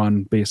can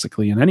run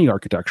basically in any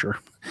architecture.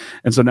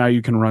 And so now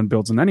you can run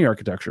builds in any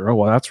architecture. Oh,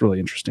 well, that's really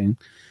interesting.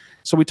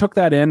 So we took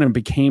that in and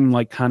became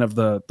like kind of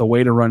the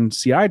way to run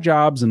CI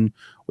jobs. And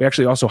we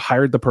actually also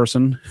hired the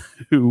person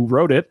who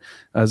wrote it.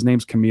 His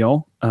name's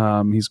Camille.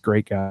 He's a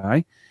great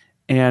guy.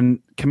 And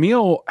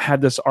Camille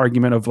had this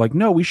argument of like,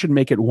 no, we should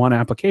make it one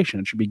application.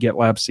 It should be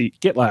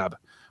GitLab,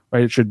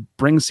 right? It should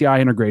bring CI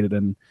integrated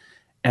in.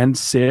 And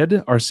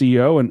Sid, our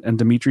CEO, and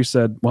Dimitri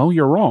said, well,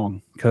 you're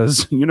wrong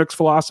because Unix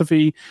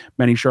philosophy,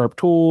 many sharp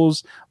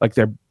tools, like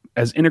they're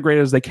as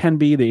integrated as they can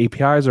be. The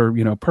APIs are,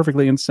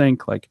 perfectly in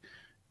sync. Like,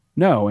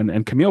 no.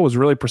 And Camille was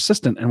really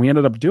persistent and we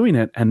ended up doing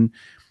it. And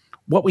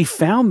what we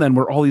found then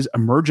were all these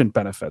emergent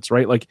benefits,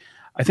 right? Like,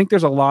 I think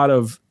there's a lot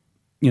of,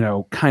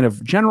 kind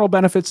of general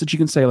benefits that you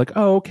can say like,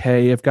 oh,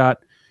 okay, I've got,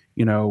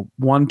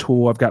 one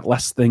tool, I've got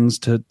less things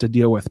to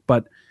deal with.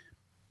 But,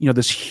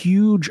 this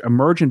huge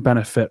emergent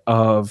benefit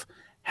of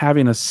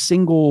having a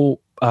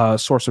single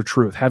source of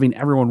truth, having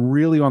everyone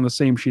really on the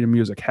same sheet of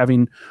music,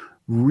 having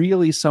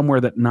really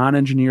somewhere that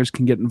non-engineers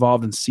can get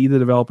involved and see the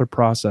developer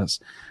process,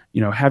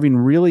 having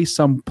really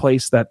some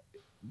place that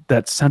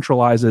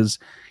centralizes,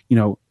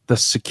 the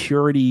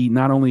security,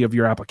 not only of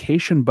your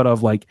application, but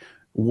of like,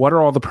 what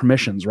are all the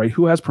permissions, right?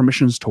 Who has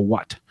permissions to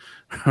what,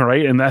 all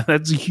right? And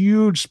that's a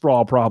huge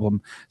sprawl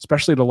problem,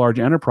 especially at a large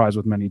enterprise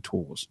with many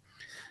tools.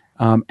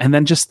 And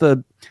then just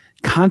the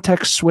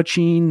context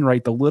switching,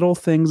 right? The little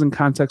things in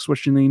context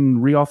switching,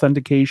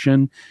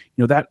 re-authentication,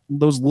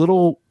 those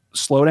little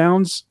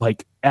slowdowns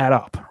like add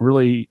up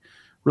really,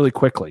 really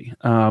quickly.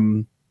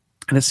 And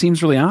it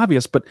seems really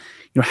obvious, but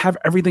have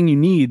everything you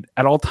need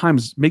at all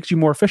times makes you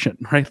more efficient,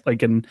 right?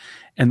 Like, and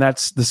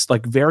that's this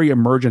like very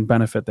emergent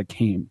benefit that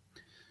came.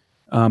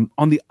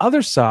 On the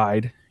other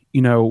side,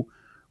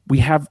 we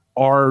have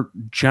our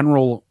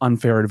general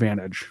unfair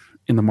advantage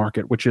in the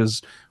market, which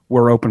is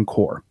we're open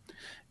core.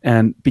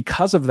 And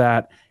because of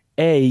that,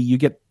 you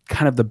get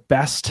kind of the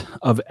best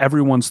of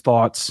everyone's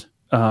thoughts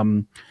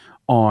on,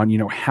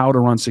 how to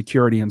run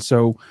security. And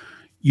so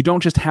you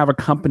don't just have a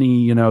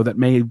company, that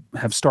may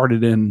have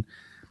started in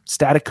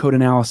static code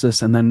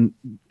analysis and then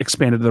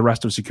expanded to the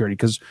rest of security.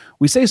 Because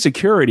we say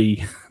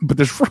security, but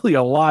there's really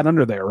a lot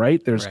under there,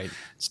 right? There's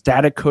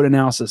static code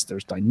analysis,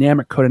 there's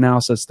dynamic code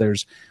analysis,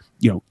 there's,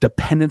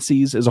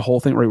 dependencies is a whole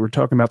thing, right? We're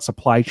talking about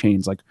supply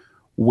chains, like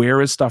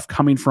where is stuff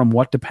coming from?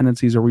 What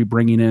dependencies are we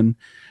bringing in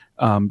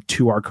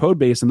to our code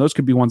base? And those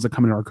could be ones that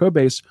come into our code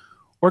base,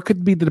 or it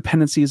could be the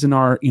dependencies in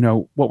our,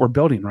 what we're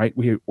building, right?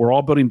 We're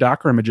all building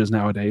Docker images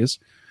nowadays.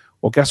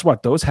 Well, guess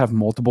what? Those have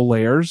multiple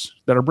layers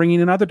that are bringing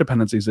in other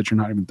dependencies that you're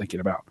not even thinking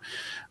about.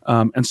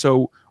 And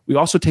so we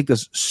also take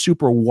this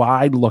super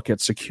wide look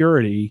at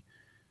security,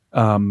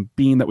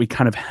 being that we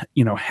kind of,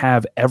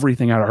 have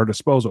everything at our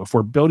disposal. If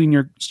we're building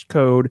your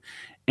code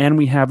and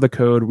we have the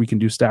code, we can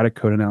do static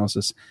code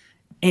analysis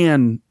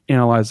and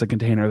analyze the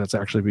container that's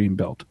actually being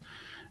built,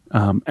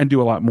 and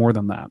do a lot more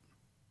than that.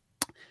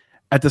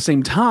 At the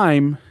same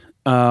time,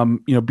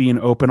 being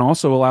open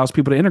also allows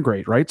people to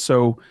integrate, right?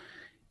 So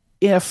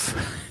if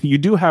you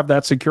do have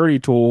that security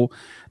tool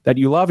that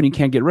you love and you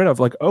can't get rid of,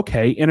 like,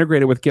 okay,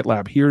 integrate it with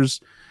GitLab.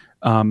 Here's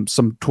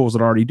some tools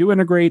that already do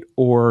integrate,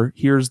 or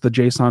here's the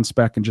JSON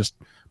spec and just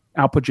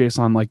output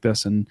JSON like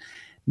this. And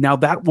now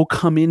that will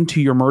come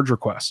into your merge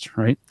request,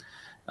 right?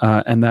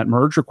 And that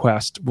merge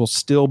request will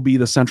still be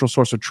the central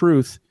source of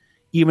truth,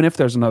 even if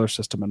there's another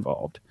system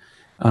involved.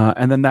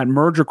 And then that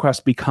merge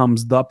request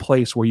becomes the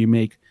place where you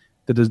make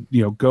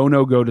the go,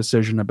 no go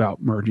decision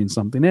about merging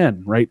something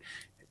in, right?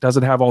 Does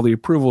it have all the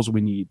approvals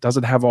we need? Does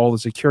it have all the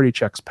security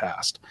checks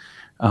passed?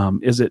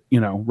 Is it,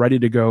 ready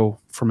to go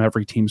from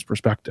every team's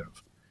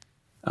perspective?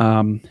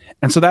 And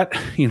so that,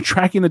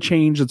 tracking the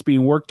change that's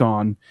being worked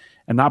on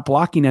and not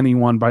blocking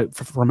anyone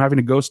from having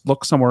to go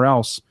look somewhere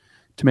else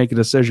to make a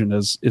decision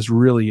is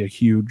really a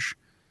huge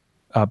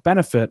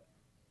benefit.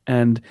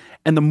 And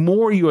the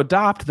more you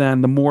adopt,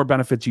 then the more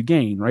benefits you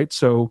gain, right?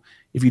 So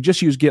if you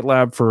just use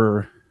GitLab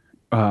for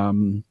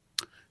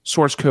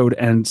source code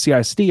and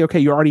CI/CD, okay,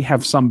 you already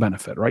have some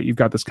benefit, right? You've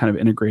got this kind of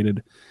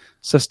integrated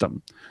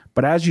system.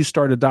 But as you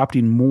start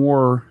adopting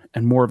more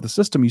and more of the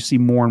system, you see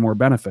more and more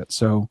benefits.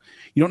 So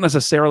you don't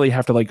necessarily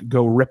have to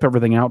go rip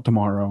everything out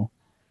tomorrow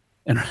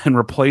and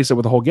replace it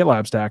with a whole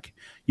GitLab stack.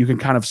 You can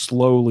kind of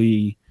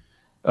slowly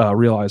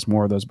realize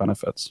more of those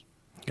benefits.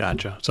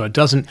 Gotcha. So it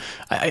doesn't,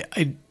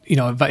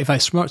 if I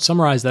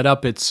summarize that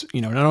up, it's,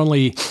 not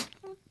only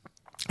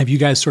have you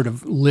guys sort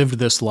of lived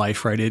this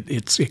life, right?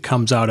 It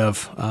comes out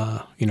of,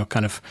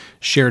 kind of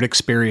shared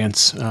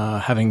experience,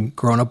 having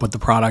grown up with the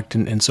product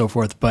and so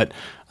forth. But,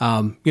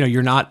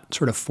 you're not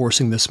sort of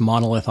forcing this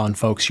monolith on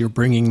folks. You're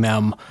bringing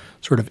them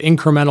sort of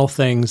incremental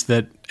things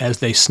that as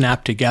they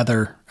snap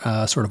together,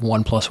 sort of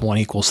 1 +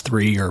 1 =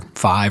 3 or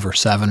 5 or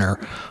 7 or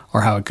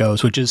how it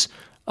goes, which is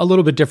a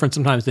little bit different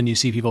sometimes than you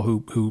see people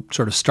who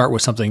sort of start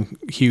with something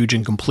huge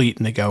and complete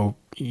and they go,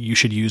 you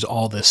should use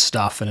all this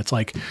stuff. And it's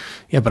like,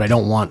 yeah, but I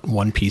don't want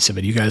one piece of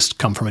it. You guys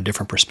come from a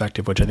different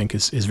perspective, which I think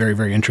is very,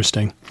 very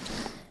interesting.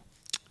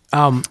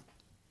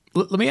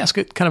 Let me ask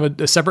it kind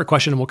of a separate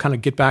question, and we'll kind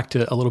of get back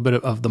to a little bit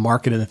of the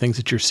market and the things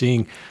that you're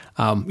seeing.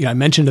 I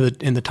mentioned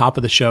in the top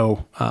of the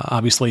show,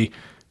 obviously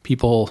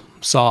people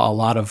saw a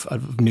lot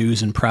of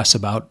news and press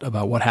about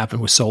what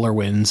happened with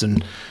SolarWinds,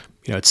 and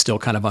it's still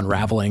kind of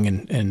unraveling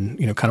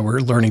and kind of we're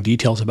learning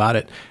details about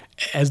it.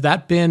 Has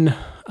that been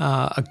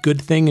a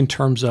good thing in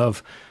terms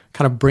of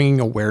kind of bringing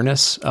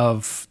awareness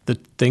of the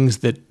things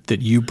that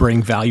you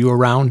bring value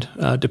around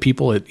to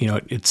people?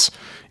 It's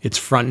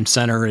front and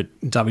center.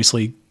 It's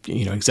obviously,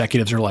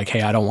 executives are like,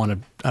 hey, I don't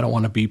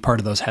want to be part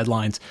of those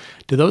headlines.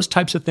 Do those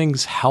types of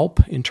things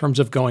help in terms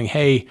of going,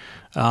 hey,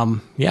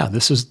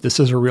 this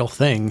is a real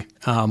thing,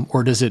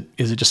 or is it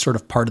just sort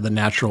of part of the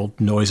natural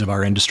noise of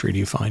our industry? Do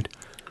you find?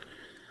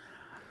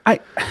 I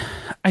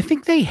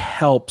think they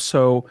help.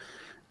 So,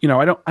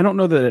 I don't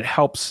know that it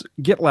helps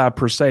GitLab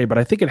per se, but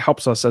I think it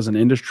helps us as an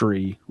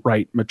industry,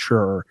 right,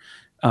 mature,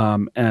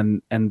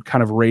 and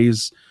kind of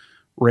raise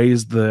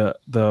the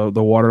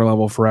water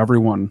level for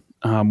everyone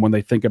when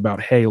they think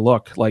about, hey,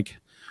 look, like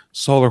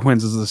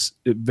SolarWinds is this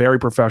very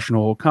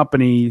professional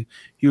company,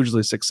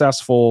 hugely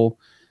successful.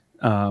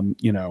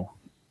 The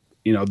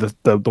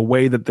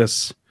way that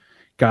this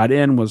got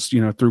in was,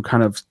 through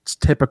kind of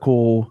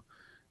typical,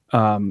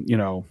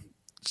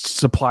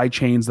 supply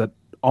chains that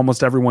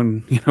almost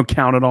everyone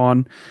counted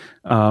on,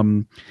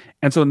 and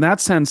so in that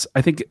sense,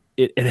 I think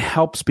it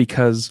helps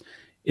because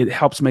it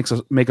helps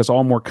make us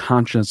all more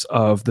conscious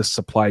of the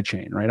supply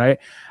chain, right? I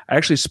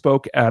actually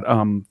spoke at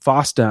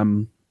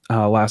FOSDEM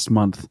last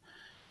month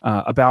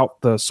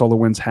about the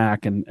SolarWinds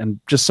hack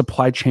and just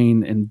supply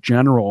chain in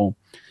general,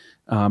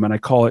 and I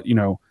call it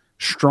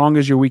strong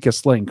as your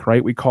weakest link,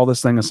 right? We call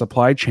this thing a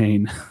supply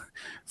chain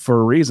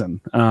for a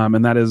reason,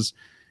 and that is,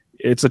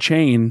 it's a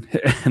chain,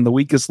 and the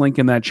weakest link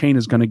in that chain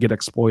is going to get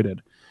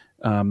exploited.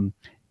 And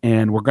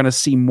we're going to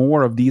see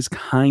more of these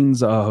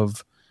kinds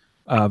of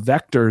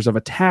vectors of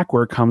attack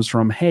where it comes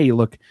from, hey,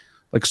 look,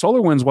 like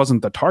SolarWinds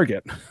wasn't the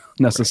target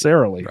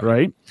necessarily,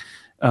 right?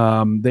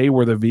 They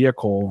were the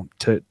vehicle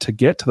to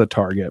get to the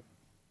target.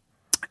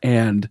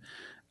 And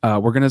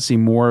we're going to see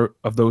more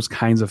of those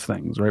kinds of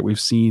things, right? We've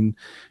seen,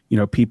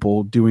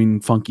 people doing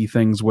funky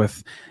things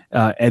with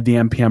the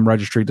NPM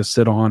registry to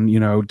sit on,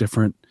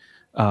 different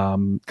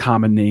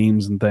common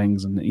names and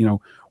things. And,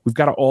 we've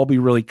got to all be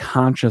really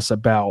conscious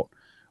about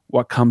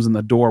what comes in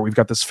the door. We've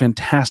got this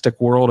fantastic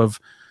world of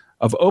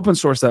open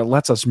source that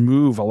lets us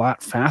move a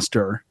lot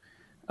faster.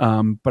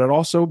 But it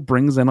also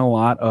brings in a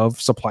lot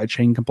of supply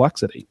chain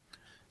complexity.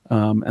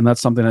 And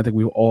that's something I think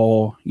we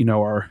all,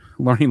 are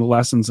learning the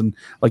lessons. And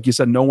like you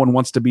said, no one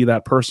wants to be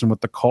that person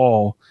with the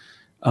call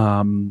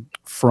from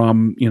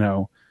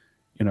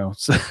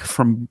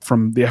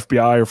the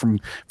FBI or from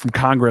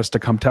Congress to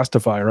come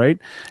testify, right?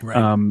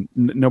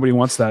 Nobody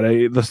wants that.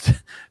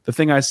 The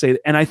thing I say,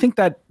 and I think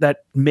that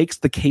makes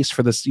the case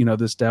for this,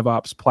 this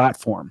DevOps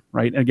platform,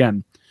 right?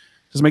 Again,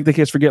 does it make the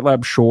case for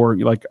GitLab? Sure,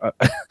 a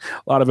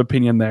lot of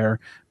opinion there,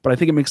 but I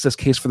think it makes this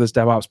case for this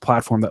DevOps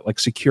platform that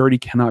security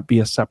cannot be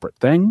a separate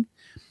thing.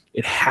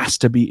 It has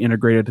to be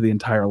integrated to the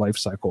entire life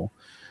cycle.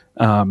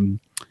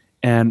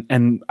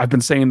 And I've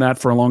been saying that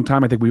for a long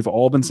time. I think we've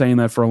all been saying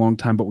that for a long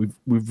time, but we've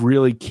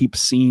really keep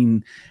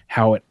seeing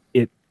how it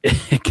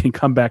can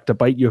come back to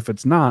bite you if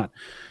it's not,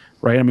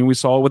 right? I mean, we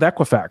saw it with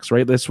Equifax,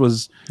 right? This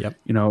was,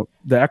 the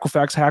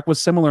Equifax hack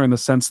was similar in the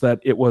sense that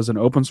it was an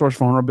open source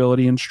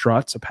vulnerability in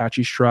Struts,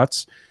 Apache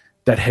Struts,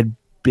 that had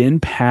been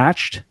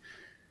patched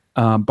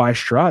by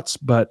Struts,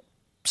 but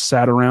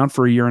sat around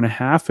for a year and a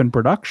half in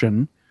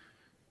production.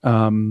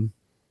 And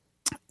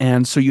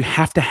so you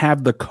have to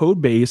have the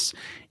code base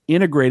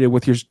integrated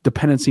with your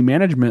dependency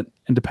management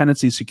and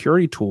dependency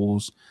security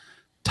tools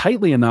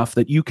tightly enough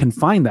that you can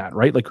find that,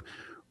 right? Like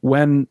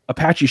when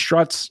Apache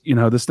Struts,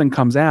 this thing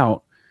comes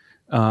out,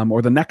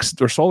 or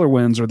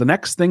SolarWinds, or the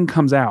next thing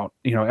comes out,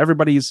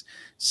 everybody's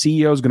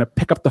CEO is going to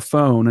pick up the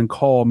phone and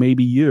call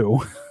maybe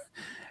you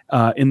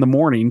in the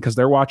morning because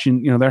they're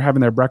watching, they're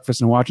having their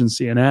breakfast and watching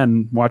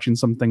CNN, watching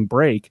something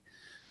break.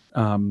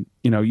 You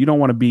don't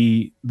want to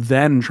be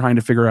then trying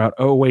to figure out,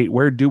 oh, wait,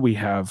 where do we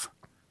have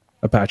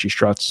Apache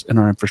Struts in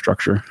our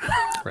infrastructure?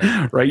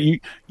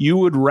 Right?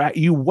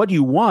 What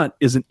you want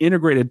is an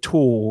integrated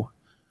tool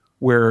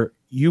where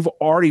you've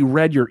already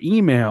read your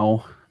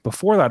email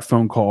before that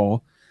phone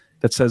call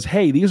that says,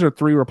 hey, these are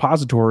 3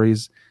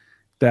 repositories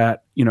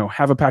that,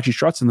 have Apache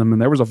Struts in them.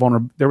 And there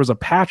was a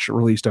patch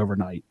released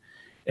overnight.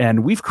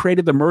 And we've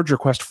created the merge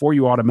request for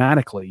you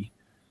automatically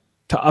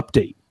to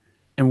update.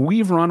 And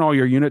we've run all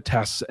your unit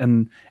tests,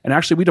 and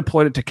actually we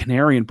deployed it to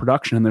Canary in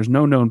production, and there's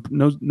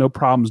no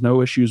problems,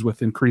 no issues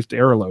with increased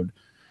error load.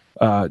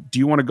 Do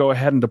you want to go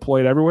ahead and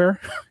deploy it everywhere?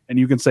 And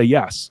you can say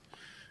yes.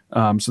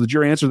 So that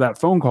your answer to that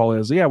phone call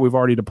is, yeah, we've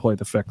already deployed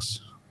the fix,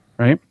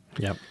 right?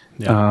 Yep.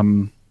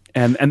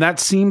 And that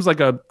seems like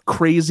a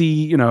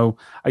crazy,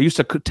 I used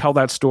to tell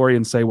that story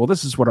and say, well,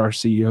 this is what our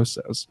CEO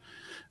says,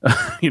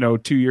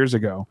 2 years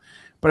ago.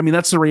 But I mean,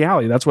 that's the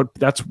reality.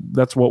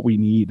 That's what we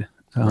need.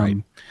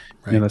 Right.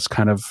 That's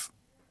kind of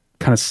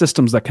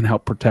systems that can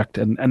help protect,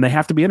 and they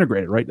have to be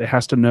integrated, right? They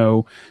has to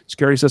know,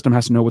 security system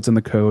has to know what's in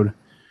the code.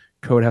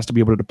 Code has to be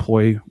able to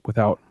deploy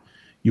without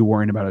you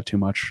worrying about it too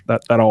much.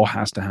 That all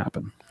has to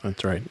happen.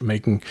 That's right.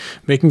 Making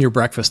your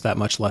breakfast that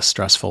much less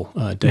stressful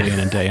day in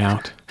and day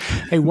out.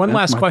 Hey, one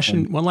last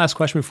question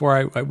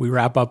before we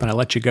wrap up and I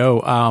let you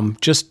go.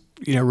 Just,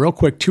 real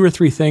quick, 2 or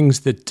 3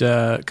 things that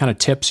kind of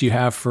tips you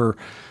have for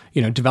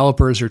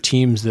developers or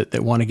teams that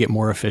want to get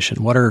more efficient.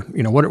 What are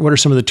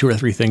some of the 2 or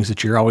 3 things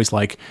that you're always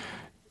like,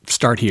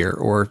 start here,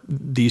 or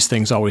these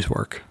things always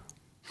work?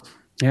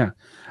 Yeah.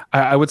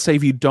 I would say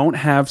if you don't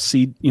have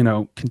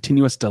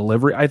continuous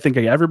delivery, I think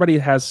everybody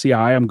has CI.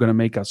 I'm going to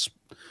make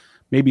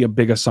maybe a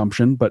big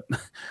assumption, but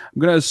I'm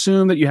going to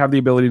assume that you have the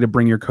ability to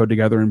bring your code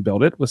together and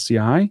build it with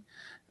CI.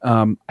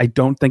 I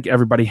don't think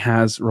everybody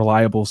has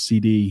reliable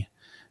CD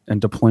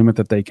and deployment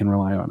that they can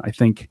rely on. I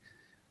think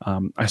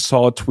I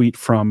saw a tweet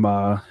from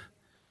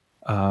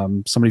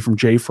somebody from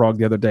JFrog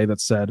the other day that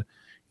said,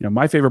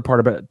 my favorite part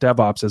about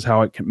DevOps is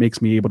how it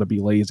makes me able to be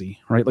lazy,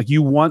 right? Like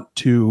you want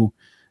to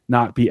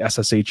not be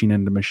SSHing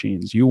into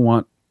machines. You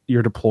want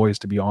your deploys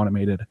to be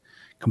automated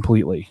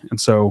completely.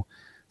 And so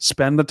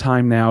spend the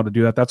time now to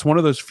do that. That's one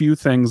of those few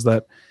things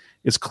that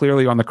is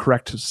clearly on the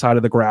correct side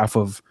of the graph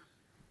of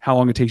how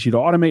long it takes you to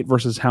automate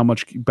versus how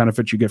much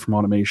benefit you get from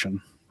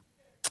automation.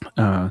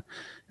 And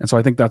so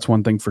I think that's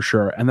one thing for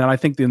sure. And then I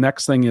think the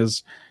next thing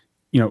is,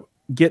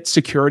 get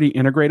security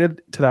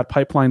integrated to that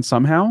pipeline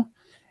somehow.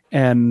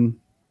 And,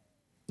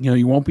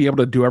 you won't be able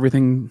to do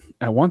everything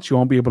at once. You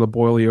won't be able to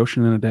boil the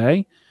ocean in a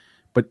day.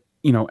 But,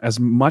 as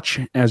much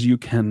as you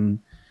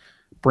can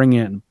bring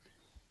in,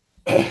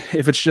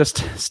 if it's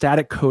just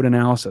static code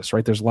analysis,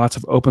 right? There's lots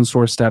of open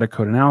source static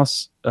code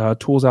analysis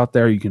tools out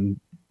there. You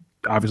can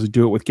obviously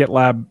do it with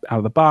GitLab out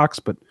of the box,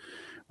 but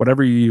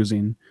whatever you're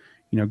using,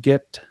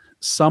 get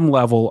some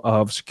level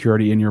of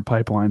security in your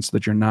pipeline so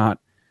that you're not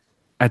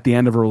at the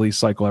end of a release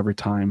cycle every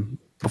time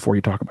before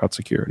you talk about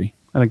security.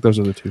 I think those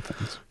are the 2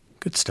 things.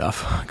 Good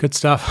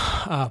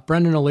stuff.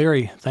 Brendan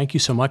O'Leary, thank you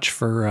so much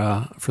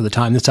for the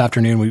time this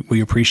afternoon.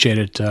 We appreciate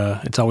it.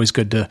 It's always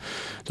good to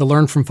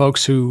learn from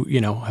folks who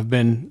have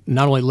been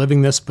not only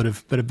living this but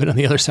have been on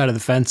the other side of the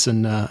fence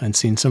and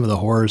seen some of the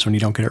horrors when you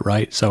don't get it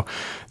right. So,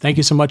 thank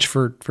you so much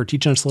for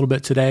teaching us a little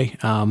bit today,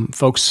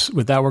 folks.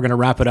 With that, we're going to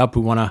wrap it up.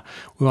 We want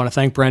to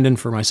thank Brendan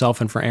for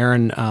myself and for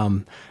Aaron.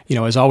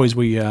 As always,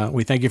 we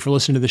thank you for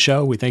listening to the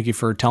show. We thank you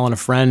for telling a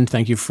friend.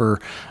 Thank you for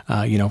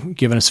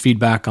giving us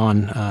feedback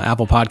on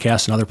Apple Podcasts.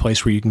 Another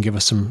place where you can give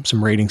us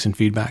some ratings and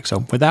feedback.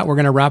 So with that, we're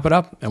going to wrap it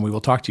up, and we will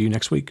talk to you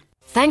next week.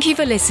 Thank you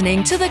for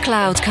listening to The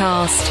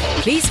Cloudcast.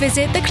 Please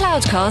visit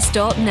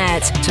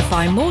thecloudcast.net to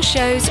find more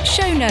shows,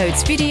 show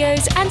notes,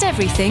 videos, and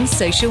everything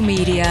social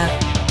media.